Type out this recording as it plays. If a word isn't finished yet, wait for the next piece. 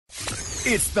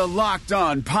It's the Locked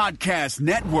On Podcast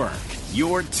Network,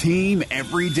 your team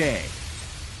every day.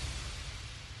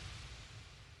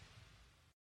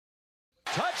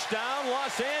 Touchdown,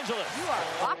 Los Angeles. You are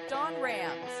Locked On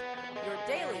Rams, your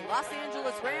daily Los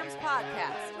Angeles Rams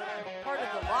podcast. Part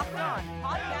of the Locked On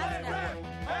Podcast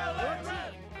Network, your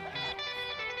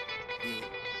team.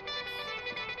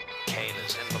 Kane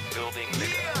is in the building.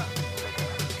 Yeah.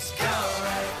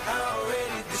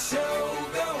 Already the show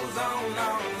goes on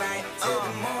all night. Till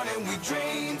the morning we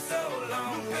dream so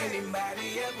long.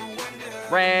 Anybody ever wonder?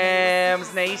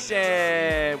 Rams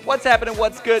Nation, what's happening?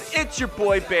 What's good? It's your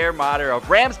boy Bear Motter of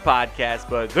Rams Podcast,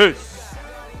 but this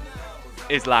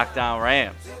is Locked On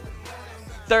Rams.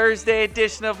 Thursday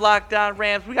edition of Locked On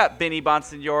Rams. We got Vinny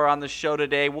Bonsignore on the show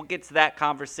today. We'll get to that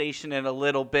conversation in a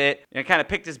little bit. And kind of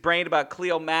picked his brain about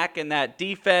Khalil Mack and that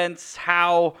defense,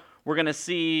 how we're going to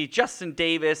see Justin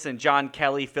Davis and John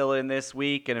Kelly fill in this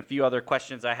week, and a few other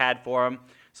questions I had for him.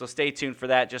 So stay tuned for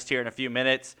that just here in a few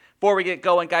minutes. Before we get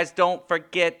going, guys, don't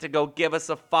forget to go give us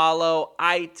a follow.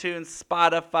 iTunes,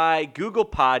 Spotify, Google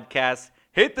Podcasts.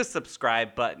 Hit the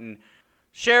subscribe button.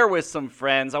 Share with some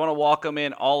friends. I want to welcome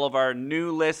in all of our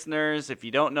new listeners. If you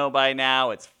don't know by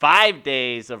now, it's 5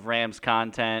 days of Rams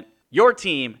content. Your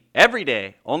team every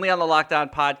day, only on the Locked On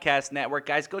Podcast Network.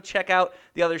 Guys, go check out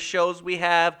the other shows we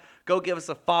have. Go give us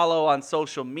a follow on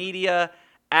social media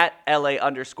at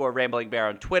LA_Rambling Bear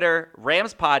on Twitter,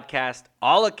 Rams Podcast,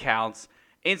 all accounts,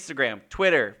 Instagram,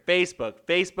 Twitter,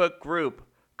 Facebook group.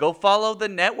 Go follow the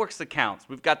network's accounts.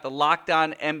 We've got the Locked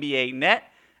On NBA Net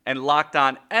and Locked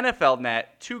On NFL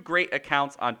Net, two great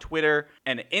accounts on Twitter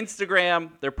and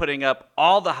Instagram. They're putting up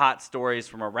all the hot stories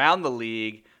from around the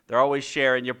league. They're always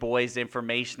sharing your boys'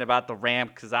 information about the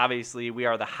Rams because obviously we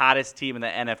are the hottest team in the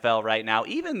NFL right now,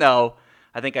 even though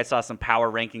I think I saw some power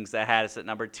rankings that had us at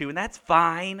number 2, and that's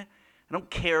fine. I don't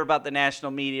care about the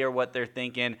national media or what they're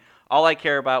thinking. All I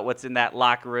care about what's in that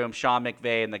locker room, Sean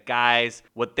McVay and the guys,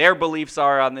 what their beliefs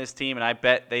are on this team, and I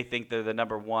bet they think they're the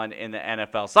number 1 in the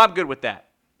NFL. So I'm good with that.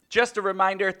 Just a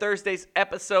reminder, Thursday's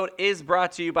episode is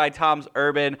brought to you by Tom's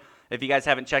Urban. If you guys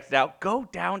haven't checked it out, go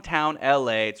downtown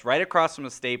LA. It's right across from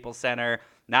the Staples Center,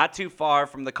 not too far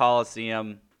from the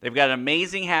Coliseum. They've got an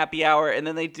amazing happy hour, and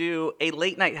then they do a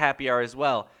late-night happy hour as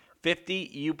well.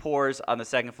 50 U-Pours on the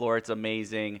second floor. It's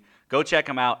amazing. Go check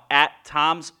them out at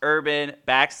Tom's Urban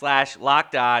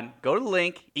 /Locked On. Go to the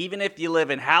link, even if you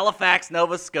live in Halifax,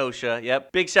 Nova Scotia.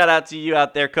 Yep, big shout-out to you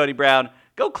out there, Cody Brown.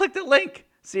 Go click the link.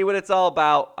 See what it's all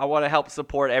about. I want to help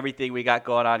support everything we got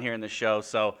going on here in the show,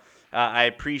 so I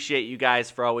appreciate you guys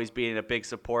for always being a big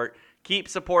support. Keep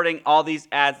supporting all these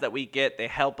ads that we get. They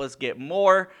help us get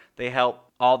more. They help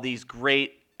all these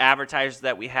great advertisers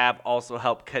that we have also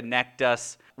help connect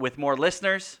us with more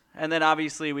listeners. And then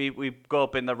obviously we go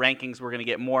up in the rankings. We're going to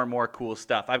get more and more cool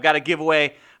stuff. I've got a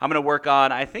giveaway I'm going to work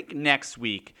on, I think, next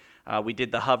week. We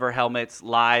did the hover helmets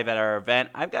live at our event.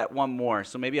 I've got one more,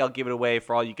 so maybe I'll give it away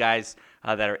for all you guys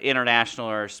that are international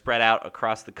or spread out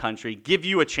across the country. Give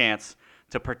you a chance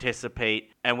to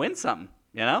participate and win something,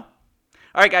 you know?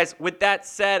 All right, guys, with that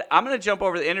said, I'm going to jump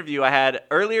over the interview I had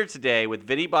earlier today with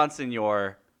Vinny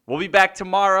Bonsignore. We'll be back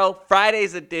tomorrow,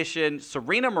 Friday's edition,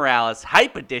 Serena Morales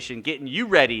Hype Edition, getting you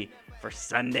ready for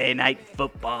Sunday Night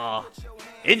Football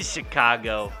in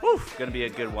Chicago. Whew, going to be a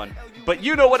good one. But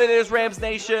you know what it is, Rams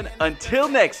Nation. Until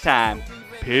next time,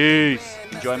 peace.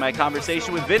 Enjoy my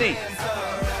conversation with Vinny.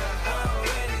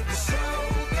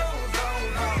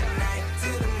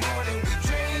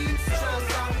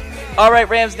 All right,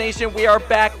 Rams Nation, we are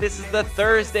back. This is the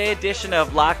Thursday edition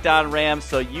of Locked On Rams,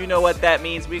 so you know what that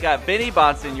means. We got Vinny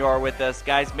Bonsignore with us.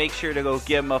 Guys, make sure to go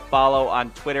give him a follow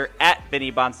on Twitter at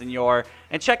Vinny Bonsignore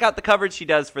and check out the coverage he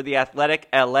does for The Athletic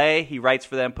LA. He writes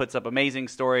for them, puts up amazing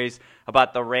stories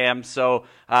about the Rams. So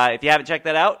if you haven't checked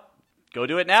that out, go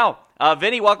do it now.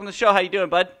 Vinny, welcome to the show. How you doing,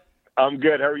 bud? I'm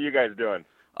good. How are you guys doing?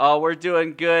 We're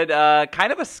doing good.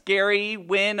 Kind of a scary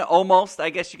win, almost, I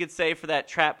guess you could say, for that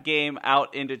trap game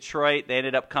out in Detroit. They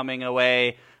ended up coming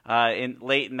away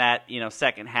late in that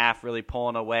second half, really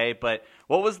pulling away. But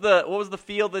what was the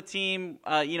feel of the team?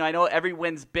 I know every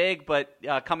win's big, but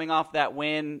coming off that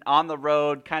win on the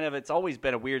road, it's always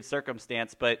been a weird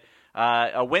circumstance. But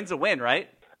a win's a win, right?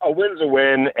 A win's a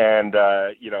win, and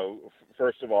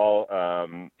first of all,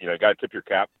 got to tip your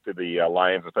cap to the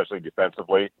Lions, especially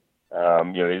defensively.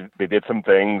 They did some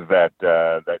things that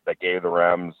gave the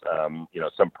Rams,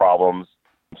 some problems.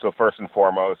 So first and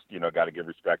foremost, got to give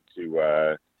respect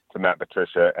to Matt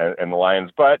Patricia and the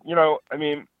Lions. But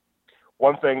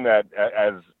one thing that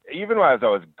even as I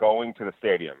was going to the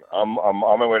stadium, I'm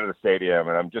on my way to the stadium,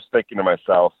 and I'm just thinking to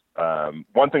myself,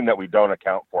 one thing that we don't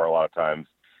account for a lot of times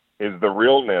is the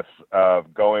realness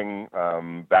of going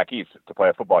back east to play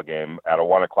a football game at a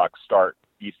 1 o'clock start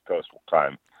East Coast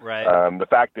time. Right. The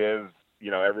fact is,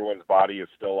 everyone's body is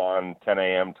still on 10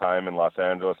 a.m. time in Los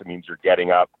Angeles. It means you're getting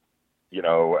up,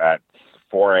 at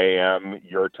 4 a.m.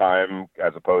 your time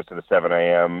as opposed to the 7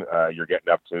 a.m. You're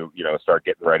getting up to, start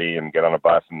getting ready and get on a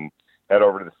bus and head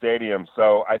over to the stadium.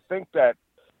 So I think that,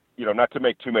 not to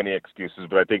make too many excuses,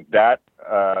 but I think that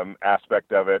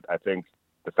aspect of it, I think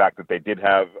the fact that they did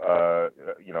have,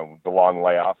 the long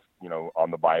layoff,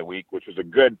 on the bye week, which was a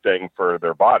good thing for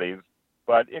their bodies,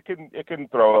 but it can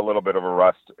throw a little bit of a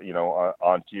rust,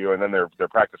 onto you. And then their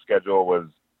practice schedule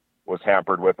was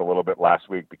hampered with a little bit last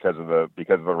week because of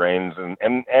the rains.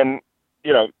 And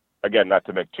again, not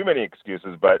to make too many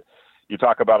excuses, but you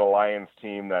talk about a Lions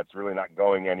team that's really not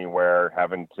going anywhere,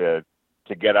 having to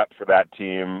get up for that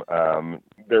team.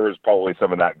 There was probably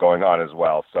some of that going on as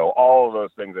well. So all of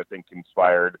those things, I think,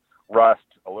 conspired. Rust,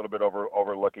 a little bit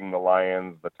overlooking the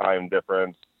Lions, the time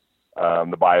difference,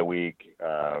 the bye week,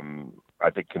 I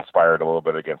think conspired a little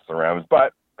bit against the Rams.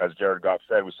 But as Jared Goff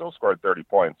said, we still scored 30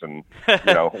 points and,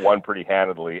 won pretty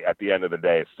handedly at the end of the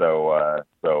day. So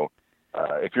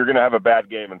if you're going to have a bad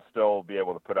game and still be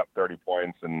able to put up 30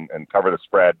 points and cover the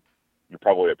spread, you're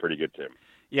probably a pretty good team.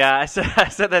 Yeah, I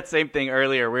said that same thing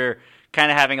earlier. We were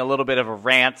kind of having a little bit of a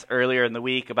rant earlier in the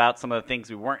week about some of the things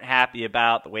we weren't happy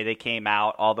about, the way they came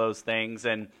out, all those things.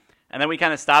 And then we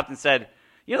kind of stopped and said,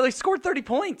 they scored 30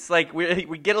 points. Like,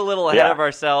 we get a little ahead of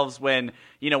ourselves when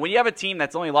you have a team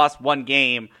that's only lost one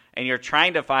game and you're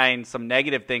trying to find some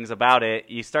negative things about it,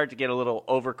 you start to get a little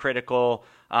overcritical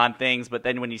on things. But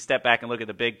then when you step back and look at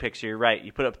the big picture, you're right.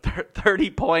 You put up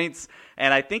 30 points.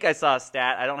 And I think I saw a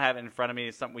stat. I don't have it in front of me.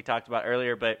 It's something we talked about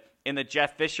earlier. But in the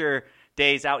Jeff Fisher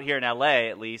days out here in L.A.,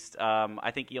 at least,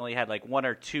 I think he only had like 1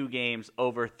 or 2 games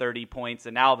over 30 points.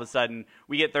 And now all of a sudden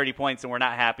we get 30 points and we're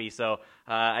not happy. So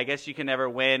I guess you can never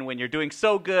win. When you're doing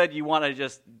so good, you want to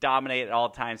just dominate at all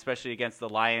times, especially against the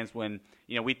Lions when,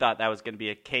 we thought that was going to be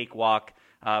a cakewalk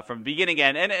from the beginning.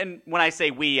 And when I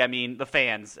say we, I mean the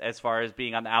fans, as far as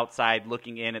being on the outside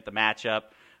looking in at the matchup.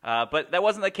 But that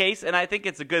wasn't the case, and I think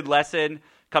it's a good lesson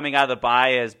coming out of the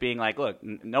bye as being like, look,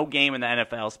 no game in the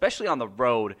NFL, especially on the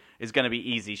road, is going to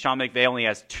be easy. Sean McVay only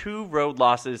has 2 road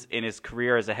losses in his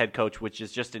career as a head coach, which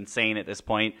is just insane at this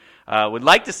point. Would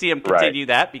like to see him continue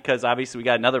that because obviously we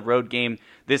got another road game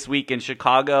this week in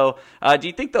Chicago. Do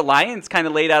you think the Lions kind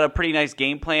of laid out a pretty nice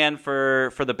game plan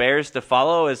for the Bears to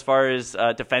follow as far as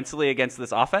defensively against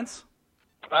this offense?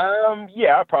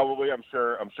 Yeah, probably. I'm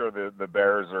sure the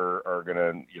Bears are going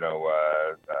to,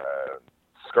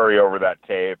 scurry over that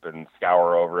tape and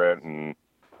scour over it and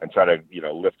try to,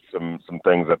 lift some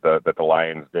things that the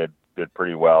Lions did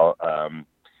pretty well.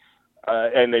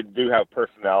 And they do have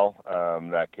personnel,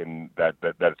 that's going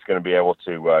to be able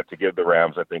to give the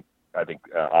Rams, I think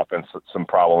offense some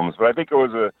problems, but I think it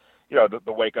was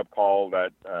the wake up call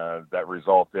that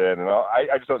resulted. And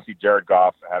I just don't see Jared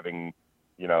Goff having,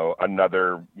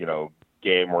 another,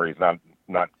 game where he's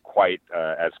not quite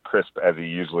as crisp as he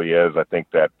usually is. I think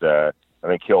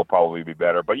he'll probably be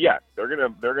better. But yeah, they're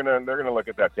gonna look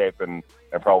at that tape and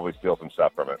probably steal some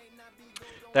stuff from it.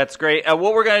 That's great.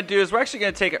 What we're going to do is we're actually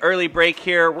going to take an early break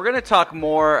here. We're going to talk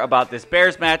more about this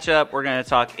Bears matchup. We're going to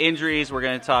talk injuries. We're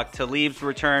going to talk Talib's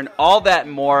return. All that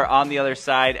and more on the other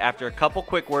side after a couple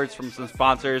quick words from some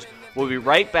sponsors. We'll be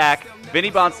right back. Vinny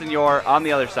Bonsignore on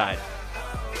the other side.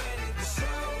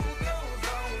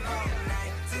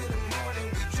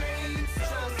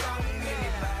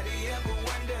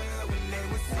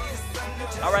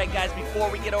 All right, guys, before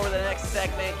we get over to the next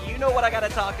segment, you know what I got to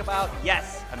talk about.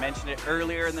 Yes, I mentioned it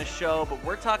earlier in the show, but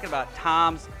we're talking about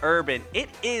Tom's Urban. It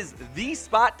is the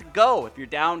spot to go if you're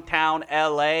downtown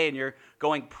L.A. and you're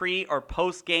going pre- or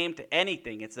post-game to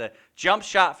anything. It's a jump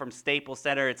shot from Staples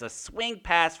Center. It's a swing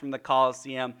pass from the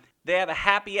Coliseum. They have a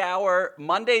happy hour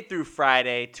Monday through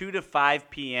Friday, 2 to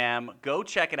 5 p.m. Go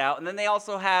check it out. And then they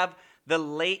also have the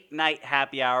late night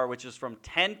happy hour, which is from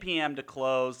 10 p.m. to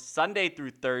close, Sunday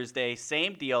through Thursday.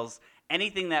 Same deals.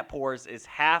 Anything that pours is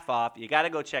half off. You got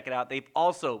to go check it out. They've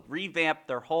also revamped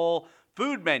their whole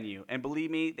food menu. And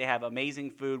believe me, they have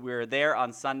amazing food. We were there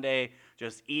on Sunday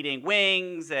just eating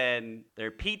wings, and their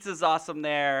pizza's awesome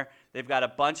there. They've got a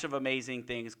bunch of amazing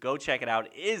things. Go check it out.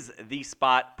 It is the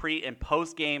spot pre- and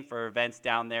post-game for events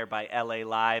down there by LA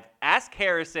Live. Ask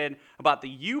Harrison about the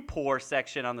You Pour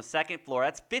section on the second floor.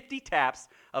 That's 50 taps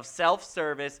of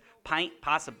self-service pint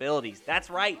possibilities. That's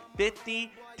right,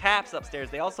 50 taps upstairs.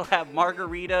 They also have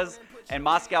margaritas and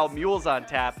Moscow mules on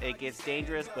tap. It gets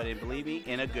dangerous, but believe me,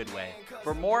 in a good way.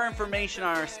 For more information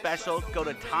on our special, go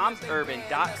to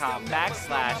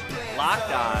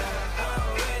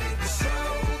tomsurban.com/lockedon.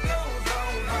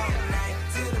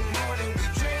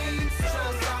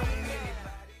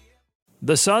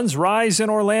 The Suns rise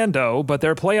in Orlando, but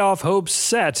their playoff hopes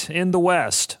set in the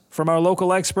West. From our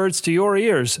local experts to your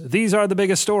ears, these are the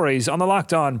biggest stories on the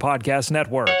Locked On Podcast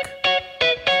Network.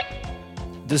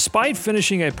 Despite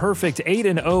finishing a perfect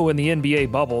 8-0 in the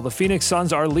NBA bubble, the Phoenix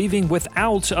Suns are leaving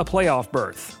without a playoff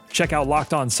berth. Check out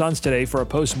Locked On Suns today for a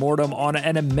post-mortem on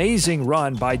an amazing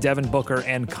run by Devin Booker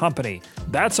and company.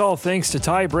 That's all thanks to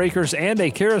tiebreakers and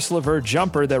a Karis LeVert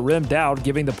jumper that rimmed out,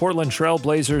 giving the Portland Trail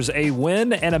Blazers a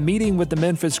win and a meeting with the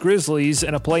Memphis Grizzlies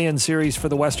in a play-in series for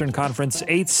the Western Conference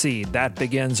 8th seed. That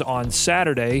begins on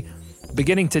Saturday.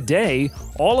 Beginning today,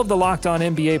 all of the Locked On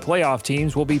NBA playoff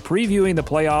teams will be previewing the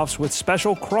playoffs with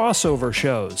special crossover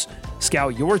shows.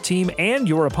 Scout your team and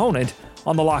your opponent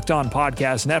on the Locked On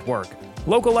Podcast Network.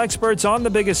 Local experts on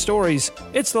the biggest stories.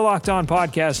 It's the Locked On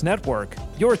Podcast Network,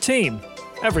 your team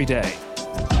every day.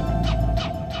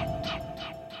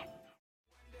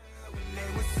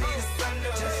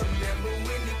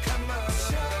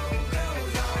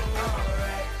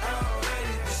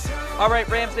 All right,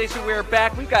 Rams Nation, we're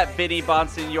back. We've got Vinny,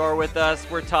 Bonsignore with us.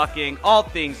 We're talking all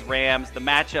things Rams, the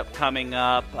matchup coming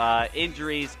up,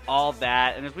 injuries, all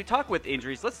that. And as we talk with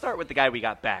injuries, let's start with the guy we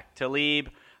got back, Talib.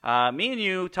 Me and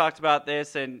you talked about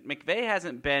this, and McVay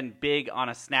hasn't been big on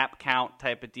a snap count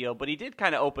type of deal, but he did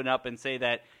kind of open up and say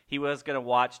that he was going to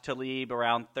watch Talib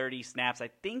around 30 snaps, I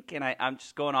think, and I'm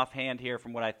just going offhand here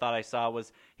from what I thought I saw,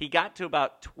 was he got to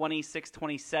about 26,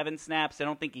 27 snaps. I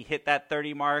don't think he hit that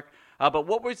 30 mark. But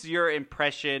what was your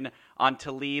impression on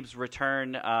Talib's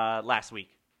return last week?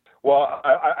 Well,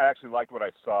 I actually liked what I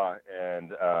saw,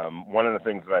 and one of the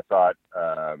things that I thought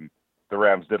the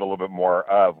Rams did a little bit more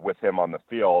of with him on the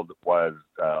field was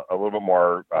a little bit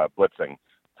more blitzing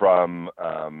from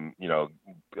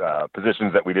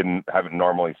positions that we haven't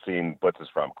normally seen blitzes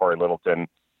from. Corey Littleton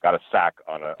got a sack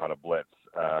on a blitz.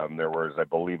 There was, I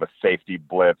believe, a safety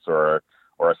blitz or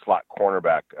a slot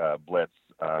cornerback blitz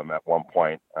at one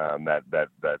point that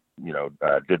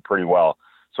did pretty well.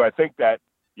 So I think that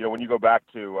when you go back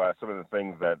to some of the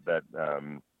things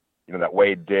that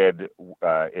Wade did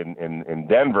in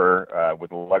Denver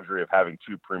with the luxury of having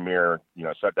two premier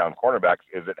shutdown cornerbacks,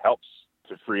 is it helps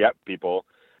to free up people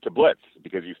to blitz,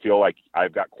 because you feel like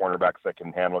I've got cornerbacks that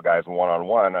can handle guys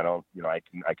one-on-one.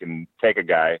 I can take a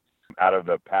guy out of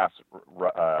the pass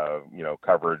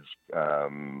coverage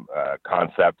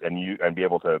concept and be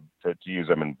able to use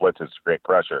them in blitzes to create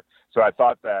pressure. So I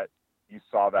thought that you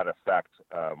saw that effect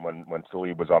when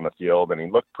Talib was on the field, and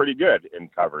he looked pretty good in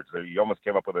coverage. He almost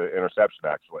came up with an interception,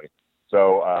 actually.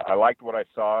 So I liked what I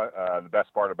saw. The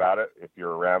best part about it, if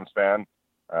you're a Rams fan,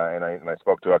 and I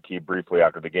spoke to Akib briefly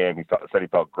after the game, he said he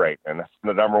felt great, and that's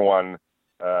the number one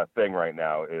thing right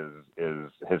now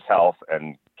is his health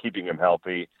and keeping him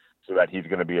healthy, so that he's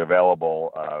going to be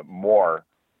available more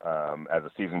as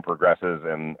the season progresses,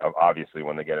 and obviously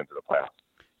when they get into the playoffs.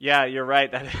 Yeah, you're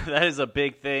right. That is a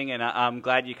big thing, and I'm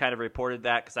glad you kind of reported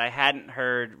that, because I hadn't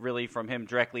heard really from him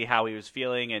directly how he was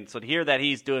feeling. And so to hear that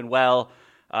he's doing well,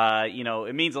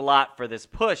 it means a lot for this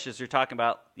push, as you're talking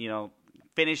about,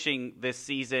 finishing this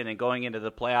season and going into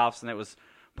the playoffs. And it was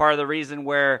part of the reason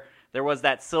where there was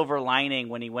that silver lining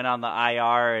when he went on the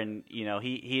IR, and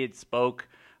he had spoke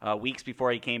weeks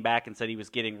before he came back and said he was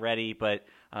getting ready, but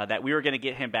that we were going to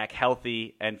get him back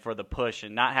healthy and for the push,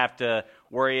 and not have to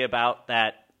worry about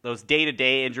those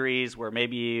day-to-day injuries where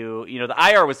maybe the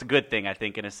IR was a good thing, I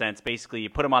think, in a sense. Basically, you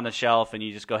put him on the shelf and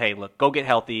you just go, hey, look, go get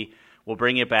healthy. We'll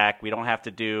bring you back. We don't have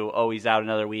to do, he's out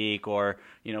another week, or,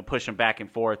 push him back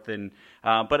and forth. And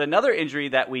but another injury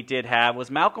that we did have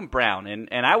was Malcolm Brown.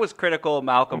 And I was critical of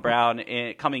Malcolm Brown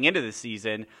coming into the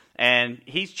season, and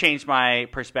he's changed my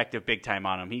perspective big time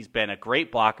on him. He's been a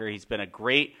great blocker. He's been a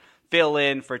great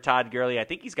fill-in for Todd Gurley. I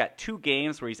think he's got 2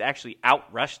 games where he's actually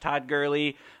outrushed Todd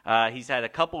Gurley. He's had a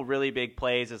couple really big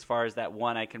plays, as far as that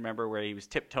one I can remember where he was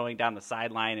tiptoeing down the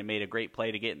sideline and made a great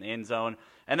play to get in the end zone.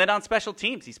 And then on special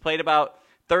teams, he's played about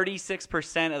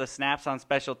 36% of the snaps on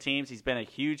special teams. He's been a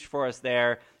huge for us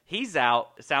there. He's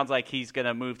out. It sounds like he's going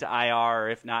to move to IR, or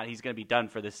if not, he's going to be done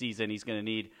for the season. He's going to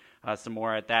need some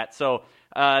more at that. So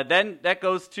then that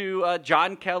goes to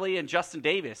John Kelly and Justin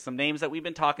Davis, some names that we've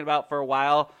been talking about for a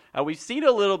while. We've seen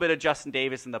a little bit of Justin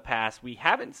Davis in the past. We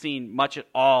haven't seen much at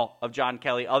all of John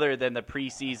Kelly other than the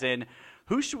preseason.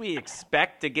 Who should we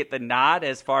expect to get the nod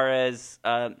as far as,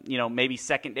 maybe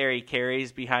secondary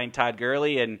carries behind Todd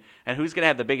Gurley, and who's going to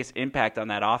have the biggest impact on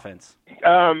that offense?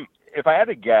 If I had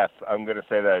to guess, I'm going to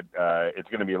say that it's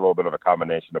going to be a little bit of a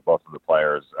combination of both of the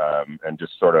players, and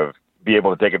just sort of be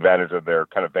able to take advantage of their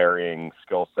kind of varying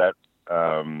skill set.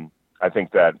 I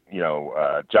think that,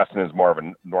 Justin is more of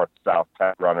a north-south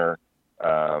type runner.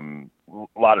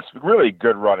 lot of really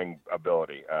good running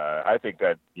ability. I think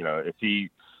that, if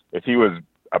he was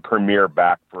a premier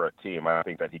back for a team, I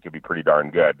think that he could be pretty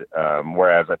darn good.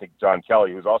 Whereas I think John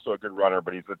Kelly, who's also a good runner,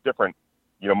 but he's a different,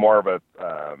 more of a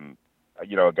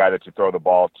guy that you throw the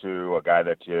ball to, a guy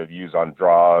that you use on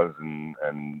draws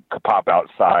and pop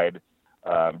outside.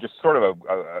 Just sort of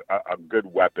a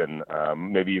good weapon,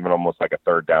 maybe even almost like a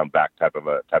third down back type of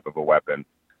a weapon.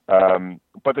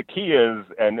 But the key is,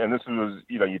 and this was,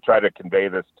 you try to convey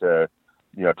this to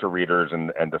readers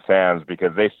and to fans,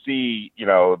 because they see,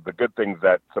 the good things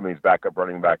that some of these backup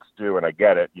running backs do. And I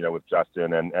get it, with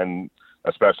Justin and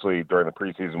especially during the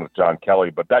preseason with John Kelly,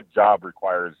 but that job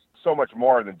requires so much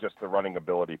more than just the running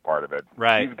ability part of it.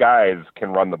 Right. These guys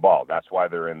can run the ball. That's why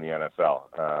they're in the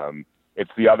NFL. It's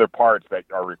the other parts that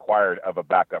are required of a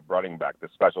backup running back, the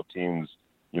special teams,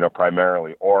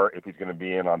 primarily, or if he's going to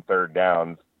be in on third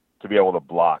downs, to be able to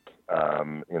block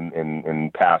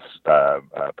in pass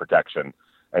protection,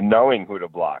 and knowing who to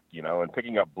block, and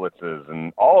picking up blitzes,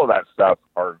 and all of that stuff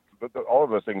all of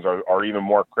those things are even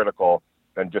more critical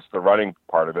than just the running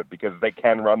part of it, because they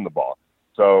can run the ball.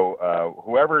 So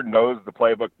whoever knows the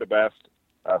playbook the best,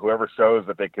 whoever shows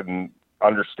that they can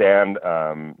understand,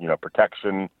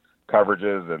 protection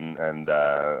coverages and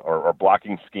or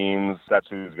blocking schemes, that's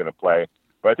who's going to play.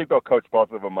 But I think they'll coach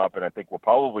both of them up, and I think we'll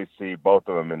probably see both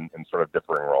of them in sort of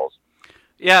differing roles.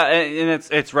 Yeah, and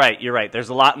it's right. You're right. There's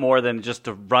a lot more than just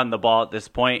to run the ball at this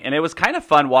point. And it was kind of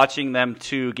fun watching them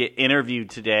to get interviewed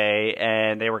today,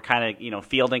 and they were kind of,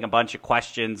 fielding a bunch of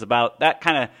questions about that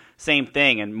kind of same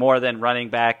thing and more than running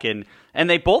back. And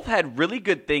they both had really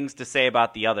good things to say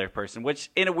about the other person,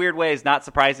 which in a weird way is not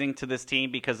surprising to this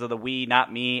team because of the we,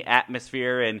 not me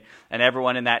atmosphere, and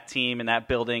everyone in that team and that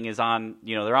building is on,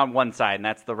 they're on one side, and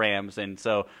that's the Rams. And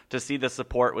so to see the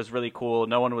support was really cool.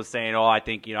 No one was saying, oh, I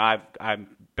think, I'm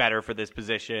better for this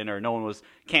position, or no one was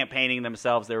campaigning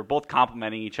themselves. They were both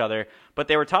complimenting each other, but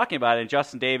they were talking about it. And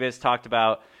Justin Davis talked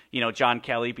about, John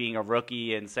Kelly being a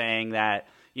rookie and saying that,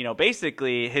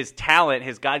 basically his talent,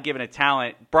 his God-given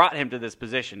talent, brought him to this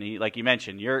position. He, like you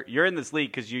mentioned, you're in this league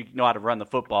because you know how to run the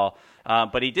football.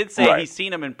 But he did say he's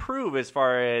seen him improve as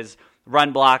far as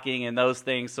run blocking and those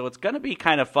things. So it's going to be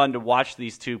kind of fun to watch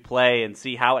these two play and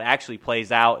see how it actually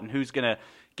plays out and who's going to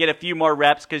get a few more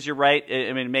reps, because you're right.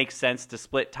 It makes sense to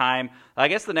split time. I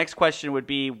guess the next question would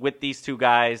be, with these two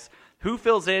guys, who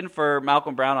fills in for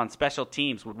Malcolm Brown on special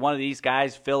teams? Would one of these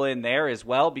guys fill in there as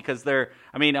well? Because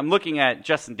I'm looking at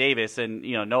Justin Davis, and,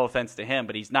 no offense to him,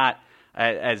 but he's not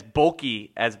as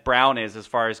bulky as Brown is as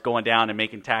far as going down and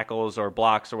making tackles or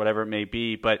blocks or whatever it may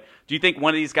be. But do you think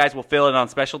one of these guys will fill in on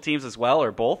special teams as well,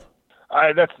 or both?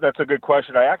 That's a good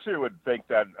question. I actually would think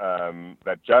that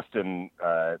that Justin,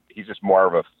 he's just more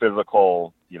of a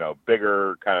physical,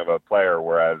 bigger kind of a player,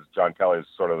 whereas John Kelly is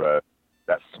sort of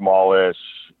that smallish,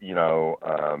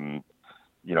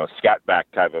 scat back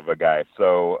type of a guy.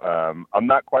 So I'm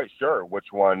not quite sure which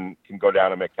one can go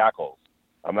down and make tackles.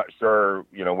 I'm not sure,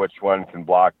 which one can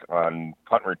block on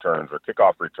punt returns or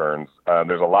kickoff returns.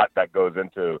 There's a lot that goes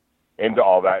into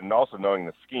all that, and also knowing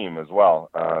the scheme as well.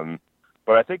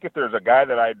 But I think if there's a guy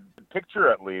that I'd picture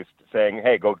at least saying,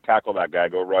 hey, go tackle that guy,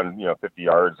 go run, 50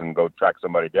 yards and go track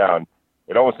somebody down,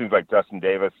 it almost seems like Justin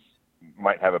Davis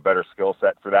might have a better skill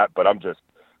set for that, but I'm just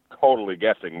totally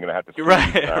guessing. I'm going to have to see.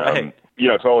 Right.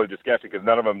 Totally just guessing, because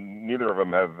neither of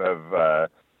them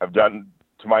have done,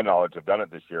 to my knowledge, have done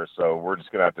it this year. So we're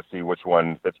just going to have to see which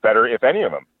one fits better, if any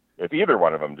of them, if either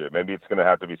one of them do. Maybe it's going to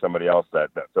have to be somebody else that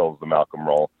fills the Malcolm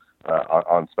role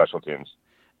on special teams.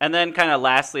 And then kind of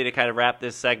lastly, to kind of wrap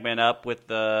this segment up with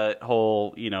the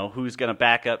whole, who's going to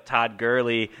back up Todd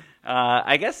Gurley,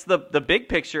 I guess the big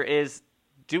picture is,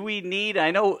 do we need,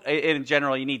 I know in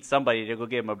general you need somebody to go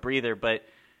give him a breather, but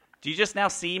do you just now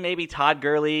see maybe Todd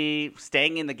Gurley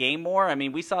staying in the game more? I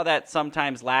mean, we saw that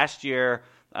sometimes last year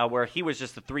where he was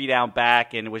just a 3-down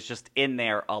back and was just in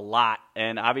there a lot.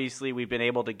 And obviously we've been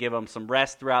able to give him some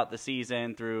rest throughout the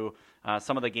season through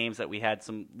some of the games that we had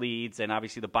some leads, and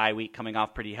obviously the bye week coming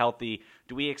off pretty healthy.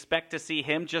 Do we expect to see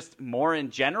him just more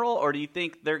in general, or do you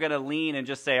think they're going to lean and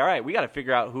just say, all right, we got to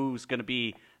figure out who's going to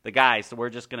be the guy, so we're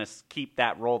just going to keep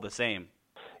that role the same?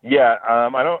 Yeah,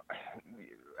 I don't.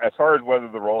 As far as whether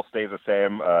the role stays the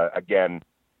same, again,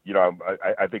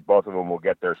 I think both of them will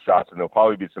get their shots, and there'll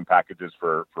probably be some packages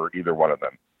for either one of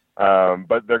them.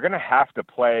 But they're going to have to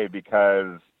play,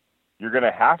 because you're going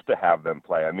to have them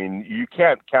play. I mean, you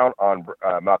can't count on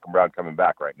Malcolm Brown coming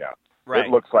back right now. Right.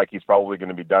 It looks like he's probably going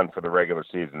to be done for the regular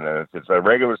season. And if it's a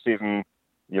regular season,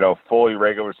 fully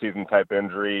regular season type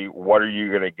injury, what are you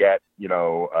going to get, in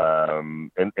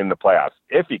the playoffs,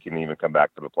 if he can even come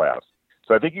back to the playoffs?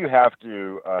 So I think you have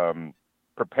to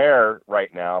prepare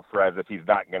right now for as if he's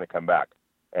not going to come back.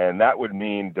 And that would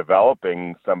mean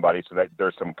developing somebody so that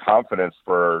there's some confidence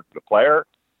for the player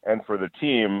and for the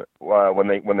team when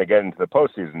they get into the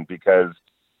postseason, because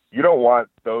you don't want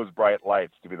those bright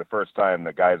lights to be the first time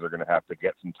that guys are going to have to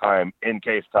get some time in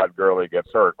case Todd Gurley gets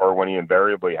hurt, or when he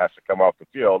invariably has to come off the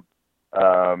field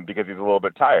because he's a little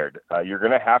bit tired. You're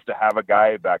going to have a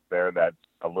guy back there that's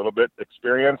a little bit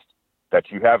experienced, that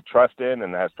you have trust in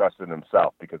and has trust in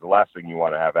himself, because the last thing you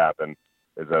want to have happen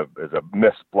is a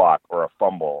missed block or a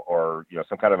fumble or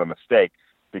some kind of a mistake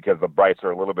because the brights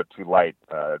are a little bit too light,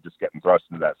 just getting thrust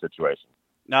into that situation.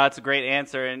 No, it's a great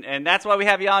answer, and that's why we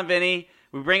have you on, Vinny.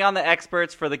 We bring on the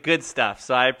experts for the good stuff,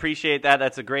 so I appreciate that.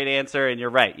 That's a great answer, and you're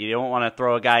right. You don't want to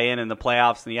throw a guy in the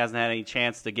playoffs and he hasn't had any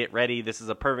chance to get ready. This is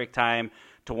a perfect time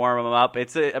to warm him up.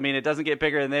 It doesn't get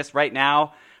bigger than this right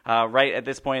now. Right at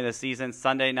this point in the season,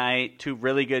 Sunday night, two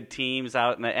really good teams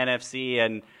out in the NFC,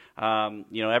 and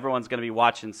everyone's going to be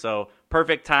watching. So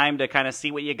perfect time to kind of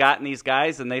see what you got in these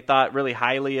guys. And they thought really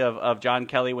highly of John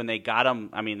Kelly when they got him.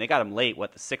 I mean, they got him late, the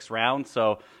 6th round.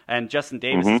 So, and Justin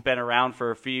Davis has been around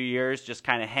for a few years, just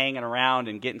kind of hanging around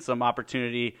and getting some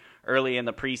opportunity early in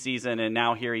the preseason, and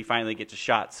now here he finally gets a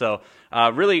shot. So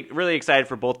really, really excited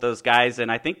for both those guys. And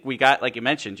I think we got, like you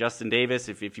mentioned, Justin Davis,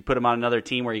 if you put him on another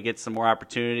team where he gets some more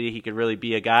opportunity, he could really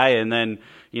be a guy. And then,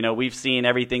 we've seen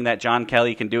everything that John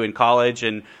Kelly can do in college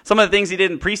and some of the things he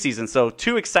did in preseason. So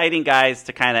two exciting guys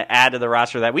to kind of add to the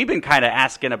roster that we've been kind of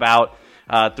asking about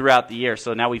throughout the year.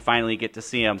 So now we finally get to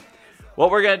see him. What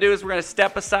we're going to do is we're going to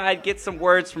step aside, get some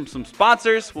words from some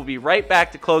sponsors. We'll be right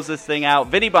back to close this thing out.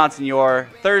 Vinny Bonsignore,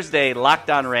 Thursday, Locked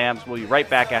On Rams. We'll be right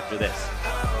back after this.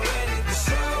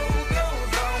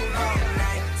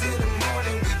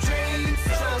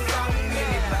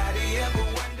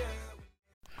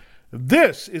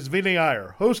 This is Vinny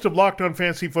Iyer, host of Locked On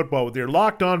Fantasy Football, with your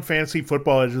Locked On Fantasy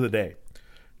Football Edge of the Day.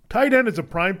 Tight end is a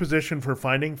prime position for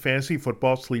finding fantasy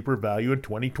football sleeper value in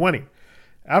 2020.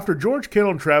 After George Kittle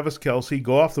and Travis Kelce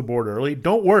go off the board early,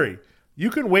 don't worry.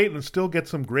 You can wait and still get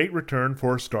some great return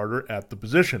for a starter at the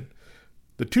position.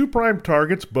 The two prime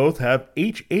targets both have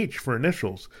HH for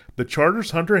initials, the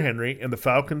Chargers' Hunter Henry and the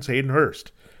Falcons' Hayden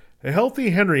Hurst. A healthy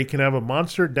Henry can have a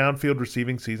monster downfield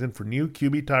receiving season for new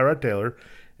QB Tyrod Taylor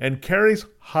and carries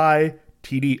high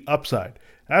TD upside.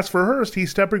 As for Hurst, he's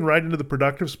stepping right into the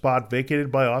productive spot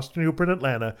vacated by Austin Hooper in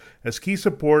Atlanta as key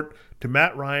support to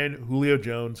Matt Ryan, Julio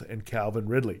Jones, and Calvin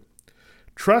Ridley.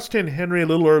 Trust in Henry a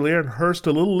little earlier and Hurst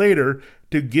a little later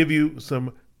to give you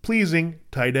some pleasing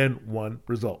tight end 1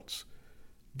 results.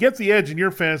 Get the edge in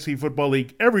your fantasy football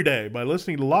league every day by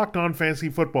listening to Locked On Fantasy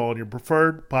Football on your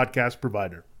preferred podcast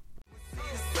provider.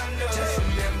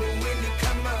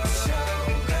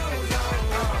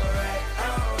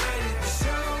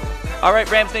 All right,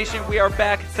 Rams Nation, we are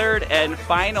back, third and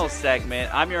final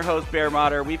segment. I'm your host, Bear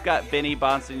Motter. We've got Vinny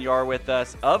Bonsignore with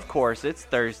us. Of course, it's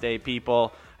Thursday,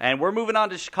 people, and we're moving on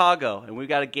to Chicago, and we've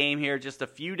got a game here just a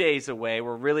few days away.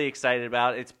 We're really excited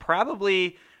about it. It's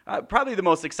probably the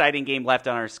most exciting game left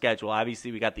on our schedule.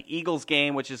 Obviously, we got the Eagles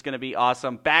game, which is going to be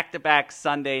awesome. Back-to-back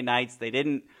Sunday nights. They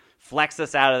didn't flex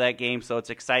us out of that game, so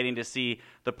it's exciting to see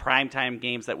the primetime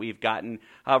games that we've gotten.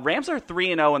 Rams are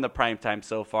 3-0 in the primetime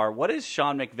so far. What is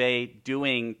Sean McVay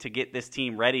doing to get this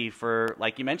team ready for,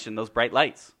 like you mentioned, those bright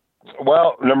lights?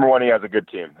 Well, number one, he has a good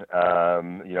team.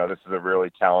 This is a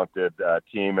really talented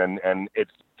team, and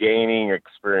it's gaining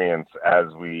experience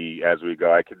as we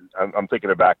go. I'm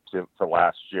thinking back to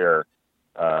last year,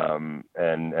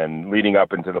 and leading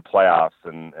up into the playoffs,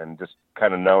 and just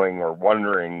kind of knowing or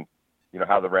wondering,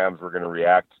 how the Rams were going to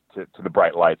react to the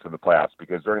bright lights of the playoffs.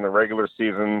 Because during the regular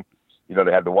season,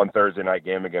 they had the one Thursday night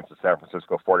game against the San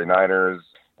Francisco 49ers,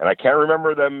 and I can't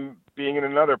remember them being in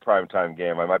another primetime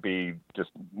game. I might be just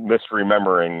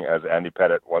misremembering, as Andy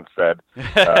Pettit once said,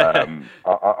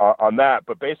 on that.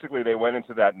 But basically, they went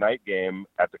into that night game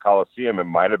at the Coliseum. It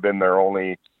might have been their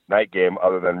only night game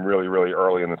other than really, really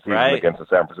early in the season against the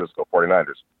San Francisco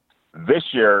 49ers. This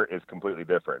year is completely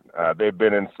different. They've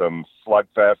been in some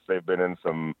slugfests. They've been in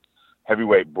some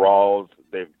heavyweight brawls.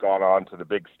 They've gone on to the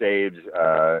big stage,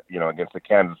 against the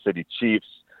Kansas City Chiefs.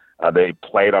 They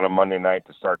played on a Monday night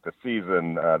to start the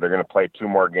season. They're going to play 2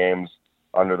 more games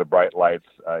under the bright lights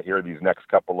here these next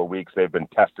couple of weeks. They've been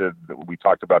tested. We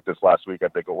talked about this last week, I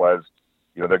think it was.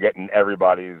 They're getting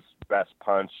everybody's best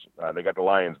punch. They got the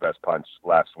Lions' best punch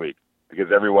last week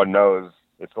because everyone knows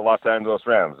it's the Los Angeles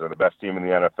Rams. They're the best team in the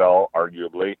NFL,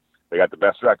 arguably. They got the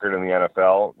best record in the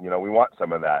NFL. We want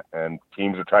some of that, and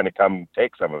teams are trying to come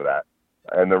take some of that.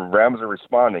 And the Rams are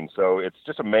responding. So it's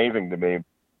just amazing to me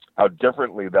how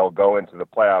differently they'll go into the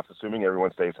playoffs, assuming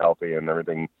everyone stays healthy and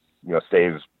everything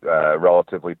stays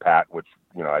relatively pat, which,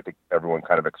 I think everyone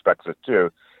kind of expects it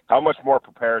to, how much more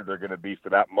prepared they're going to be for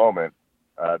that moment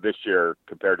this year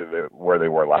compared to where they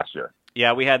were last year.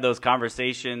 Yeah, we had those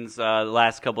conversations the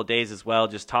last couple of days as well,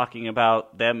 just talking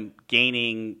about them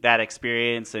gaining that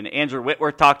experience. And Andrew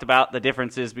Whitworth talked about the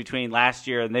differences between last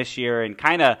year and this year, and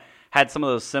kind of had some of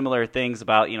those similar things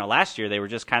about, last year they were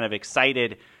just kind of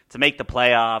excited to make the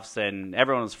playoffs, and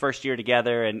everyone was first year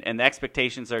together, and the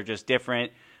expectations are just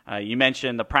different. You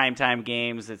mentioned the primetime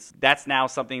games. That's now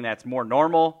something that's more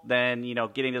normal than,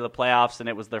 getting to the playoffs, and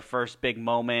it was their first big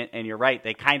moment. And you're right,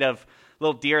 they kind of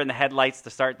little deer in the headlights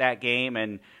to start that game,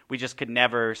 and we just could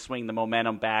never swing the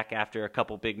momentum back after a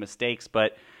couple big mistakes.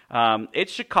 But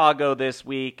it's Chicago this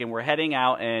week, and we're heading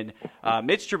out, and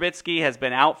Mitch Trubisky has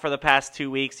been out for the past 2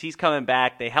 weeks. He's coming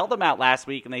back. They held him out last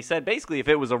week, and they said basically if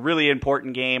it was a really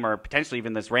important game or potentially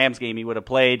even this Rams game, he would have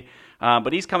played.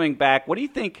 But he's coming back. What do you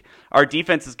think our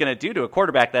defense is going to do to a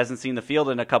quarterback that hasn't seen the field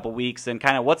in a couple weeks, and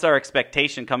kind of what's our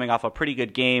expectation coming off a pretty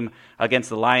good game against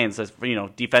the Lions, as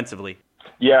defensively?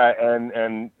 Yeah,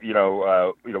 and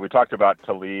we talked about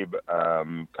Talib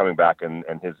coming back and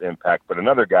his impact, but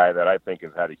another guy that I think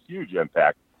has had a huge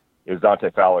impact is Dante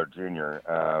Fowler Jr.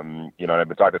 And I've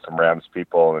been talking to some Rams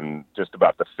people and just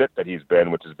about the fit that he's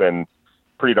been, which has been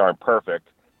pretty darn perfect.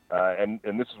 And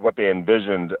this is what they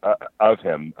envisioned of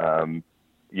him. And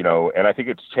I think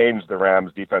it's changed the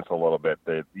Rams defense a little bit.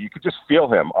 You could just feel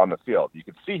him on the field. You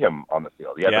could see him on the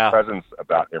field. He has a presence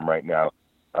about him right now.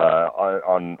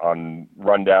 On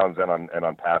run downs and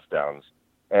on pass downs.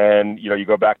 And, you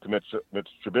go back to Mitch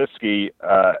Trubisky,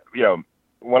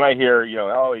 when I hear,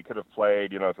 he could have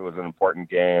played, if it was an important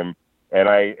game, and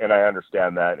I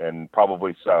understand that, and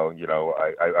probably so,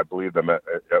 I believe them at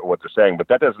what they're saying, but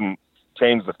that doesn't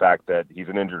change the fact that he's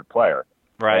an injured player.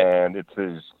 Right. And it's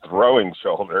his throwing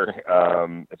shoulder.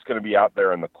 It's going to be out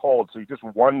there in the cold. So you just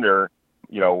wonder,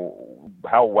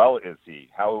 how well is he?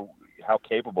 How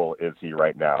capable is he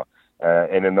right now?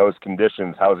 And in those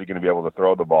conditions, how is he going to be able to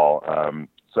throw the ball?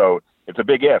 So it's a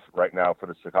big if right now for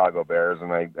the Chicago Bears,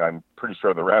 and I'm pretty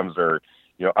sure the Rams are,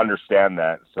 understand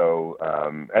that. So,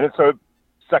 and it's a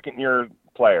second-year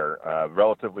player,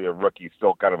 relatively a rookie,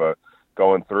 still kind of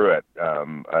going through it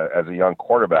as a young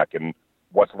quarterback. And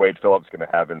what's Wade Phillips going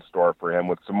to have in store for him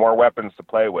with some more weapons to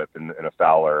play with in a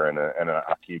Fowler and a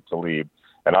Aqib Talib?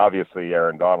 And obviously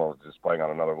Aaron Donald is just playing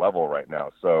on another level right now.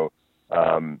 So,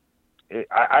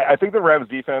 I think the Rams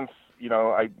defense,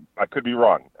 I could be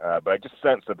wrong, but I just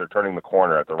sense that they're turning the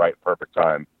corner at the right, perfect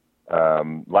time.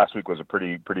 Last week was a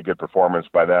pretty good performance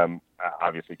by them.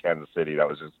 Obviously Kansas City, that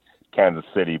was just Kansas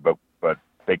City, but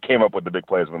they came up with the big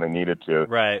plays when they needed to.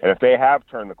 Right. And if they have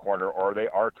turned the corner, or they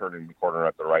are turning the corner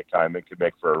at the right time, it could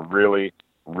make for a really,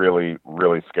 really,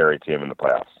 really scary team in the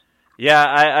playoffs. Yeah,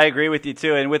 I agree with you,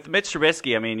 too. And with Mitch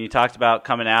Trubisky, you talked about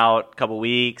coming out a couple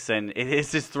weeks, and it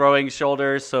is his throwing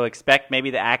shoulders, so expect maybe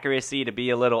the accuracy to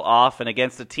be a little off. And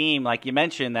against a team, like you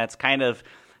mentioned, that's kind of,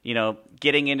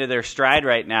 getting into their stride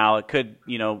right now, it could,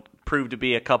 prove to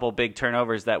be a couple big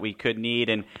turnovers that we could need.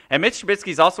 And Mitch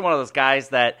Trubisky's also one of those guys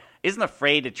that isn't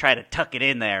afraid to try to tuck it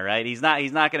in there, right? He's not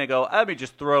going to go, let me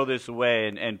just throw this away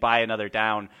and buy another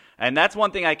down. And that's one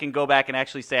thing I can go back and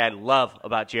actually say I love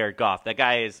about Jared Goff. That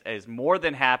guy is more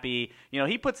than happy.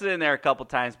 He puts it in there a couple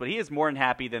times, but he is more than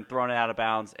happy than throwing it out of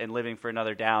bounds and living for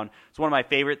another down. It's one of my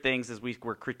favorite things as we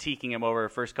were critiquing him over the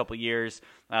first couple years,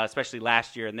 especially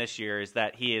last year and this year, is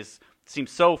that he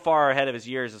seems so far ahead of his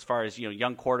years as far as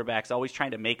young quarterbacks, always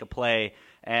trying to make a play.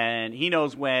 And he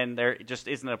knows when there just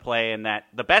isn't a play, and that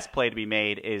the best play to be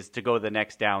made is to go to the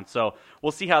next down. So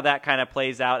we'll see how that kind of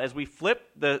plays out as we flip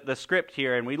the script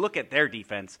here and we look at their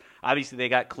defense. Obviously, they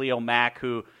got Khalil Mack,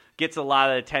 who gets a lot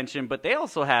of attention, but they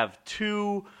also have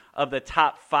two of the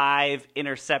top 5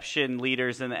 interception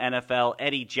leaders in the NFL.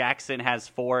 Eddie Jackson has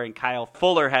 4 and Kyle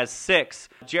Fuller has 6.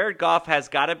 Jared Goff has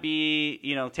got to be,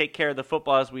 take care of the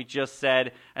football, as we just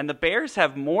said. And the Bears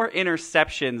have more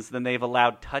interceptions than they've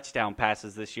allowed touchdown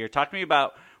passes this year. Talk to me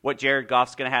about what Jared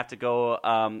Goff's going to have to go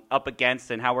up against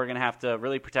and how we're going to have to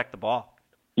really protect the ball.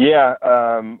 Yeah,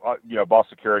 ball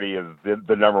security is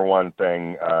the number one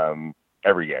thing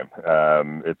every game.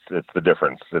 It's the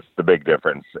difference. It's the big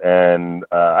difference. And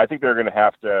I think they're going to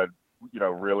have to,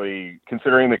 really,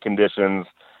 considering the conditions,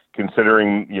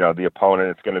 considering, the opponent,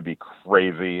 it's going to be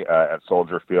crazy at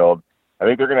Soldier Field. I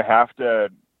think they're going to have to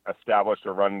establish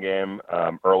a run game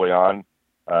early on.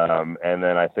 And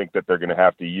then I think that they're going to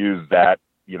have to use that,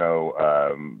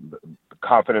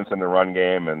 confidence in the run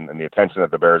game and the attention that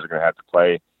the Bears are going to have to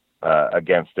play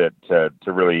against it to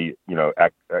really,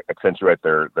 accentuate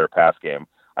their pass game.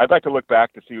 I'd like to look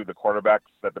back to see the quarterbacks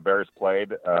that the Bears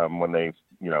played when they,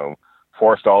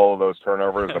 forced all of those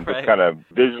turnovers. I'm just kind of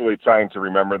visually trying to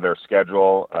remember their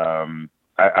schedule. I'm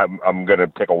going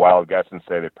to take a wild guess and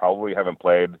say they probably haven't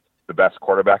played the best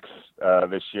quarterbacks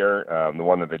this year. The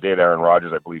one that they did, Aaron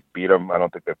Rodgers, I believe, beat them. I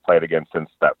don't think they've played against since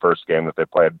that first game that they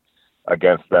played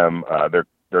against them.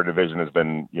 Their division has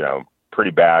been,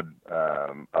 pretty bad,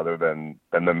 other than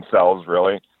themselves,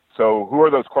 really. So who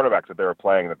are those quarterbacks that they were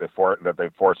playing that they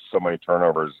forced so many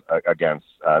turnovers against?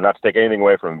 Not to take anything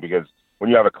away from them, because when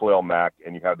you have a Khalil Mack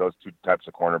and you have those two types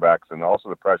of cornerbacks, and also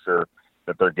the pressure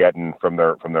that they're getting from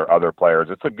their other players,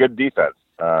 it's a good defense.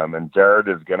 And Jared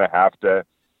is going to have to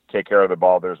take care of the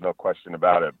ball. There's no question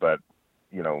about it. But,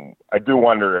 I do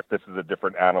wonder if this is a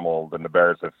different animal than the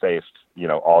Bears have faced,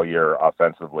 all year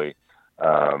offensively.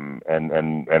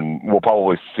 And we'll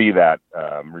probably see that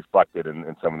reflected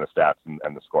in some of the stats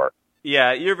and the score.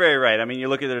 Yeah, you're very right. I mean, you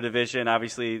look at their division.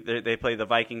 Obviously, they played the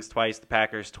Vikings twice, the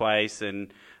Packers twice,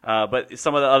 and but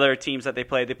some of the other teams that they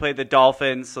played the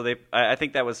Dolphins. So I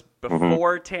think that was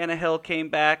before Tannehill came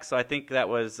back. So I think that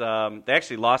was they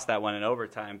actually lost that one in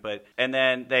overtime. And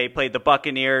then they played the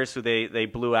Buccaneers, who they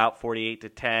blew out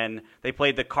 48-10. They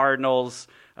played the Cardinals.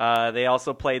 They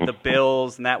also played the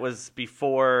Bills, and that was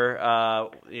before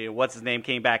what's his name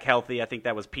came back healthy. I think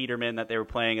that was Peterman that they were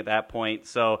playing at that point.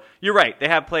 So you're right. They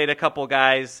have played a couple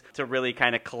guys to really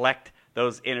kind of collect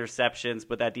those interceptions,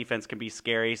 but that defense can be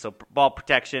scary. So ball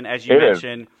protection, as you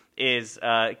mentioned, is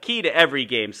key to every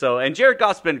game. So, and Jared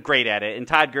Goff's been great at it, and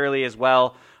Todd Gurley as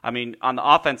well. I mean, on the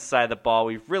offensive side of the ball,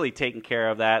 we've really taken care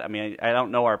of that. I mean, I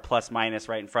don't know our plus minus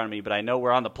right in front of me, but I know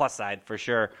we're on the plus side for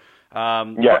sure.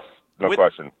 Yes. No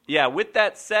question. Yeah, with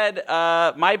that said,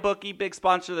 my bookie, big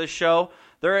sponsor of the show,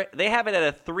 they have it at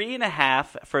a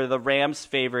 3.5 for the Rams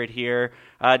favorite here.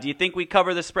 Do you think we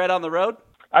cover the spread on the road?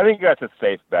 I think that's a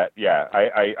safe bet. Yeah,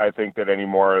 I think that any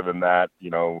more than that, be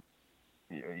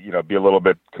a little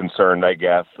bit concerned, I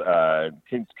guess.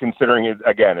 Considering it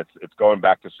again, it's going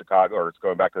back to Chicago, or it's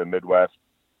going back to the Midwest.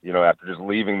 After just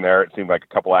leaving there, it seemed like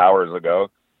a couple hours ago.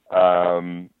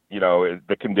 The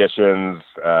conditions.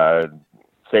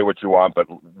 Say what you want, but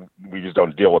we just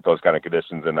don't deal with those kind of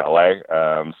conditions in LA.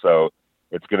 So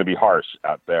it's going to be harsh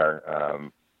out there.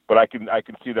 But I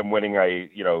can see them winning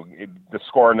the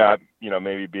score not,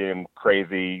 maybe being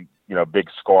crazy, big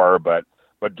score, but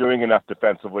doing enough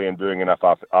defensively and doing enough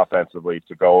offensively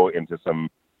to go into some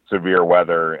severe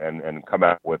weather and come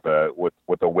out with a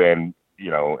win,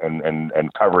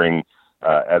 and covering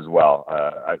as well.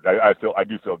 I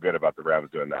do feel good about the Rams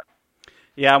doing that.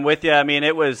 Yeah, I'm with you. I mean,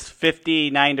 it was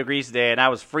 59 degrees today, and I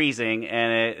was freezing,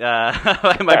 and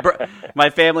my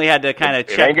family had to kind of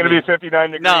check. It ain't going to be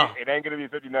 59 degrees. No. It ain't going to be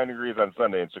 59 degrees on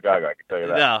Sunday in Chicago, I can tell you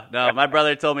that. No. My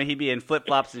brother told me he'd be in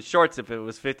flip-flops and shorts if it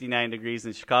was 59 degrees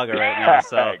in Chicago right now.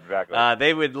 So exactly.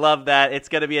 They would love that. It's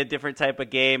going to be a different type of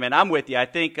game, and I'm with you. I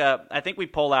think we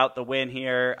pull out the win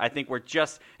here. I think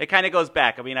it kind of goes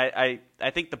back. I mean, I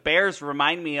think the Bears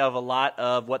remind me of a lot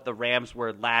of what the Rams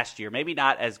were last year. Maybe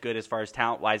not as good as far as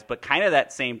talent-wise, but kind of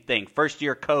that same thing.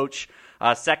 First-year coach,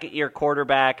 second-year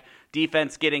quarterback,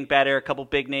 defense getting better, a couple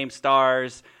big-name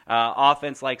stars.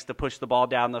 Offense likes to push the ball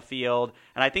down the field.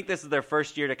 And I think this is their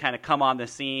first year to kind of come on the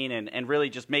scene and really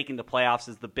just making the playoffs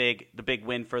is the big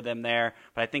win for them there.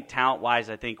 But I think talent-wise,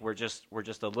 I think we're just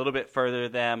a little bit further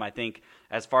than them. I think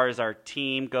as far as our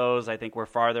team goes, I think we're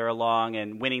farther along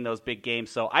and winning those big games.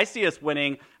 So I see us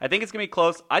winning. I think it's going to be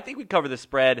close. I think we cover the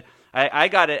spread. I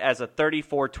got it as a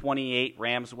 34-28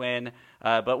 Rams win.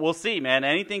 But we'll see, man.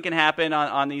 Anything can happen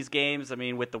on these games. I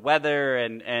mean, with the weather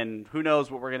and who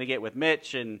knows what we're going to get with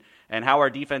Mitch and how our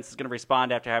defense is going to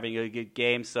respond after having a good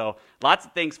game. So lots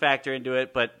of things factor into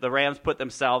it, but the Rams put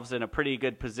themselves in a pretty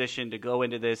good position to go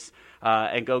into this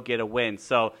and go get a win.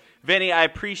 So, Vinny, I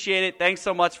appreciate it. Thanks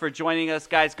so much for joining us,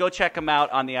 guys. Go check them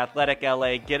out on The Athletic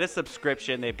LA. Get a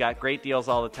subscription. They've got great deals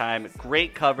all the time.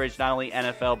 Great coverage, not only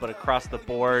NFL, but across the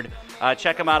board.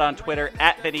 Check them out on Twitter,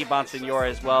 at Vinny Bonsignore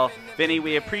as well. Vinny,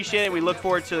 we appreciate it. We look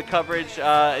forward to the coverage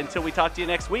until we talk to you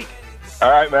next week.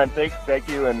 All right, man. Thank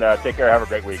you, and take care. Have a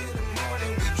great week.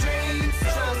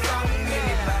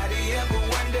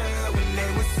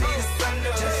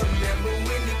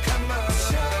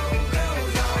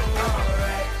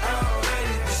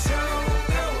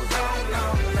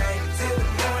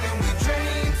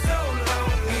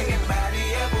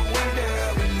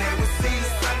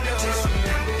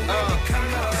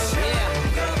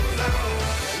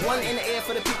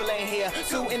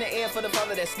 Two in the air for the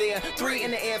father that's there. 3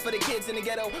 in the air for the kids in the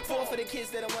ghetto. 4 for the kids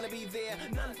that don't want to be there.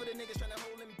 None for the niggas trying to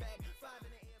hold them back. 5 in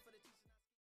the air for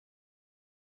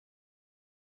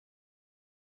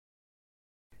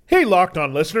the Hey, Locked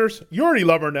On listeners, you already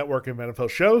love our network of NFL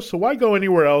shows, so why go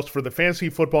anywhere else for the fantasy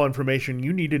football information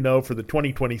you need to know for the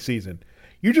 2020 season?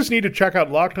 You just need to check out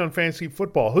Locked On Fantasy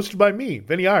Football, hosted by me,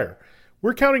 Vinny Iyer.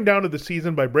 We're counting down to the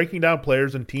season by breaking down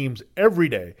players and teams every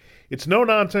day. It's no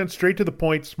nonsense, straight to the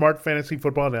point, smart fantasy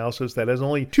football analysis that has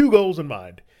only two goals in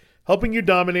mind: helping you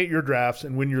dominate your drafts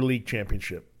and win your league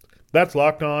championship. That's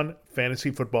Locked On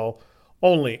Fantasy Football,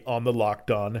 only on the Locked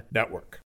On Network.